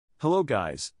Hello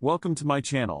guys, welcome to my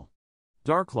channel,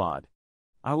 Darklord.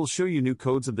 I will show you new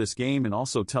codes of this game and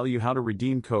also tell you how to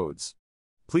redeem codes.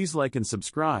 Please like and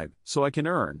subscribe, so I can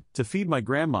earn, to feed my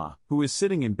grandma, who is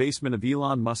sitting in basement of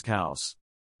Elon Musk house.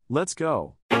 Let's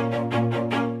go.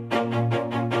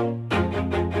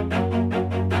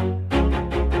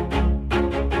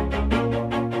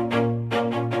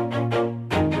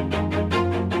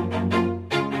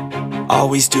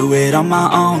 Always do it on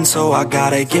my own, so I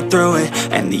gotta get through it.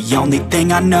 And the only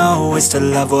thing I know is to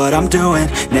love what I'm doing.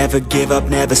 Never give up,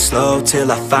 never slow,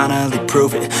 till I finally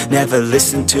prove it. Never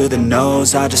listen to the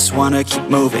no's, I just wanna keep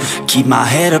moving. Keep my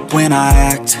head up when I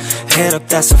act, head up,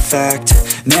 that's a fact.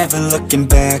 Never looking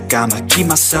back, I'ma keep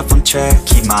myself on track.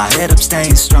 Keep my head up,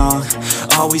 staying strong,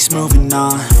 always moving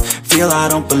on. Feel I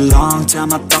don't belong, tell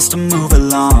my thoughts to move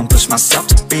along. Push myself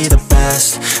to be the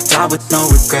best, die with no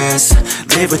regrets.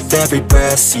 Live with every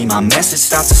breath, see my message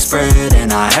start to spread.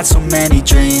 And I had so many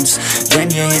dreams, then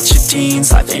you hit your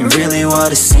teens. Life ain't really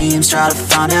what it seems, try to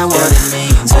find out what it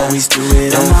means. Always do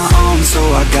it on my own, so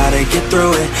I gotta get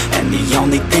through it. And the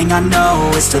only thing I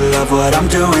know is to love what I'm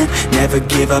doing. Never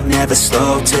give up, never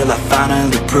slow, till I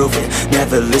finally prove it.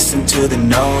 Never listen to the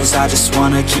no's, I just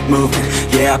wanna keep moving.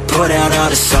 Yeah, I put out all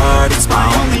this art, it's my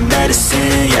only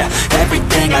medicine. Yeah,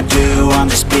 everything I do, I'm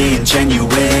just being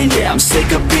genuine. Yeah, I'm sick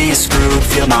of being screwed,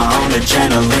 feel my own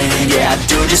adrenaline. Yeah, I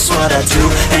do just what I do,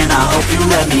 and I hope you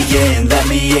let me in,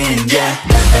 yeah.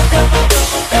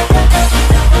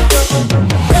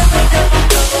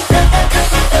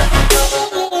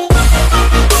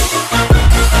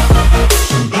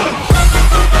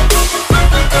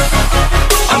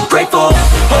 I'm grateful,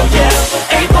 oh yeah,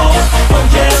 able, oh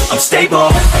yeah, I'm stable,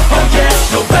 oh yeah,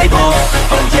 no label,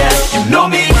 oh yeah, you know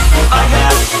me, I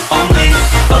have only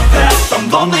a path, I'm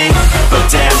lonely, but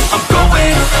damn, I'm going to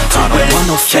win. I don't want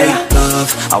no fake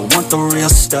love, I want the real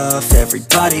stuff.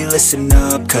 Everybody listen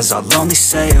up, cause I'll only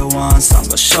say it once. I'm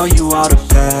gonna show you all the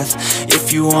path,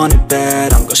 if you want it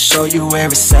bad. I'm gonna show you where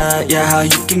it's at, yeah, how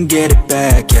you can get it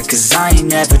back. Yeah, cause I ain't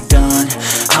never done,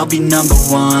 I'll be number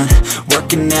one.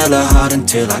 Working hella hard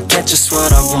until I get just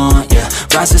what I want, yeah.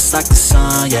 Rises like the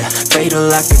sun, yeah, fatal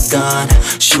like a gun.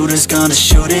 Shooter's gonna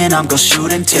shoot and I'm gonna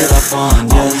shoot until I won,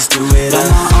 yeah. Always do it on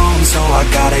my own, so I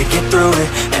gotta get through it.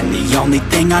 And the only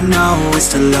thing I know is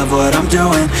to love what I'm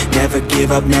doing. Never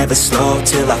give up, never slow,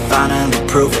 till I finally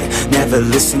prove it. Never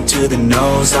listen to the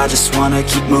no's, I just wanna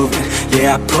keep moving.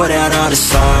 Yeah, I put out all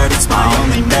this art, it's my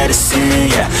only medicine.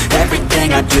 Yeah,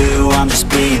 everything I do, I'm just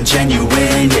being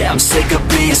genuine. Yeah, I'm sick of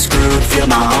being screwed, feel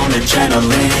my own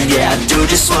adrenaline. Yeah, I do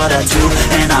just what I do,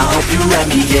 and I hope you let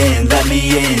me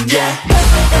in, yeah.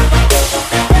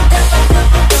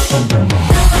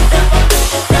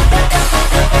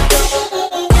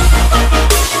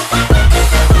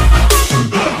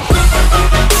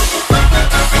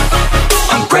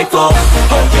 I'm grateful,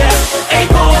 oh yeah,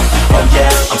 able, oh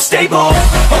yeah, I'm stable,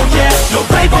 oh yeah, no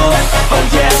label, oh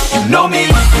yeah, you know me,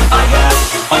 I have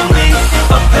only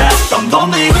a path, I'm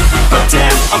lonely, but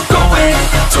damn, I'm going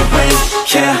to win,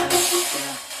 yeah.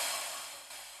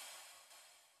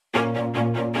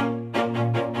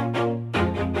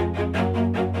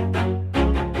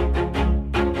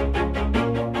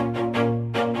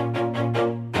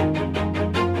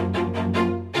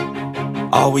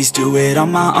 Always do it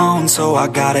on my own, so I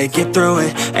gotta get through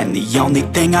it. And the only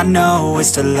thing I know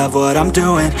is to love what I'm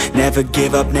doing. Never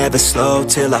give up, never slow,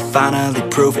 till I finally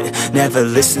prove it. Never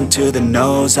listen to the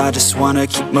no's, I just wanna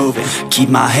keep moving. Keep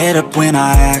my head up when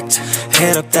I act,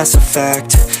 head up, that's a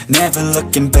fact. Never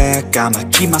looking back, I'ma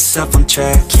keep myself on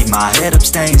track. Keep my head up,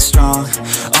 staying strong,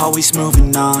 always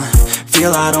moving on.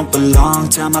 Feel I don't belong,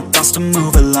 tell my thoughts to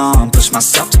move along. Push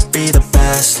myself to be the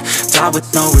best, die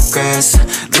with no regrets.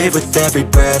 Live with every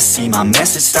breath, see my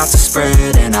message start to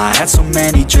spread. And I had so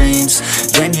many dreams,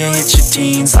 then you hit your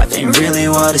teens. Life ain't really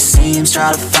what it seems,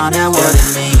 try to find out what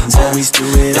it means. Always do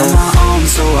it on my own,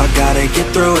 so I gotta get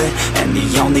through it. And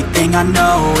the only thing I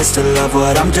know is to love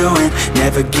what I'm doing.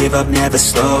 Never give up, never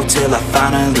slow, till I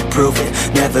finally prove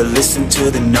it. Never listen to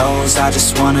the no's, I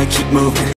just wanna keep moving.